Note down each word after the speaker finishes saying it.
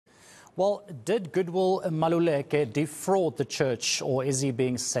Well, did Goodwill Maluleke defraud the church, or is he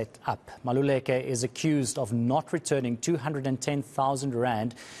being set up? Maluleke is accused of not returning 210,000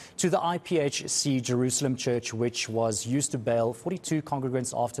 rand to the IPHC Jerusalem Church, which was used to bail 42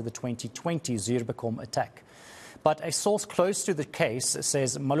 congregants after the 2020 Zuurbekom attack. But a source close to the case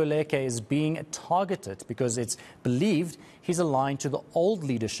says Maluleke is being targeted because it's believed he's aligned to the old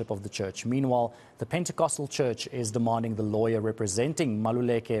leadership of the church. Meanwhile, the Pentecostal church is demanding the lawyer representing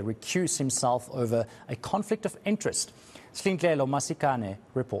Maluleke recuse himself over a conflict of interest. Silindelo Masikane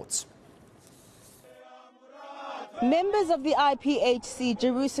reports. Members of the IPHC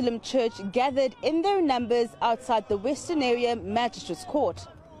Jerusalem Church gathered in their numbers outside the Western Area Magistrates Court.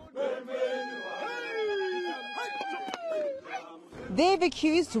 They've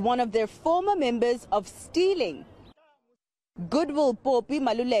accused one of their former members of stealing. Goodwill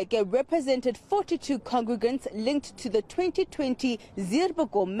Maluleke represented 42 congregants linked to the 2020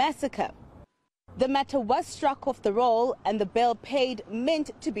 Zuurbekom massacre. The matter was struck off the roll and the bail paid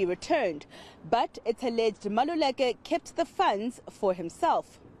meant to be returned, but it's alleged Maluleke kept the funds for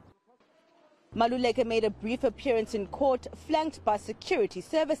himself. Maluleke made a brief appearance in court, flanked by security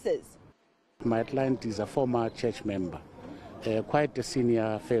services. My client is a former church member. Quite a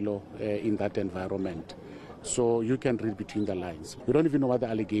senior fellow in that environment. So you can read between the lines. We don't even know what the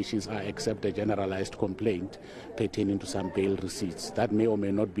allegations are except a generalized complaint pertaining to some bail receipts. That may or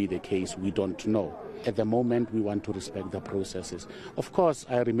may not be the case. We don't know. At the moment, we want to respect the processes. Of course,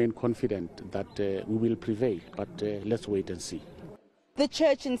 I remain confident that we will prevail, but let's wait and see. The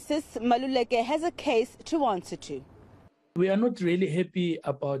church insists Maluleke has a case to answer to. We are not really happy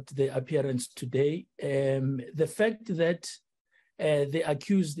about the appearance today. The fact that the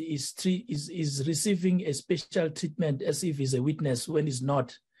accused is receiving a special treatment as if he's a witness when he's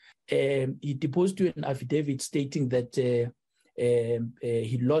not. He deposed to an affidavit stating that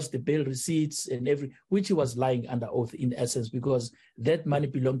he lost the bail receipts and which he was lying under oath in essence, because that money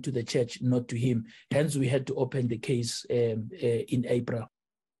belonged to the church, not to him. Hence, we had to open the case in April.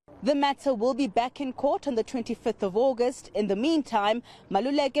 The matter will be back in court on the 25th of August. In the meantime,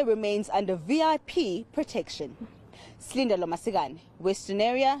 Maluleke remains under VIP protection. Silindelo Masikane, Western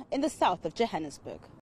Area in the south of Johannesburg.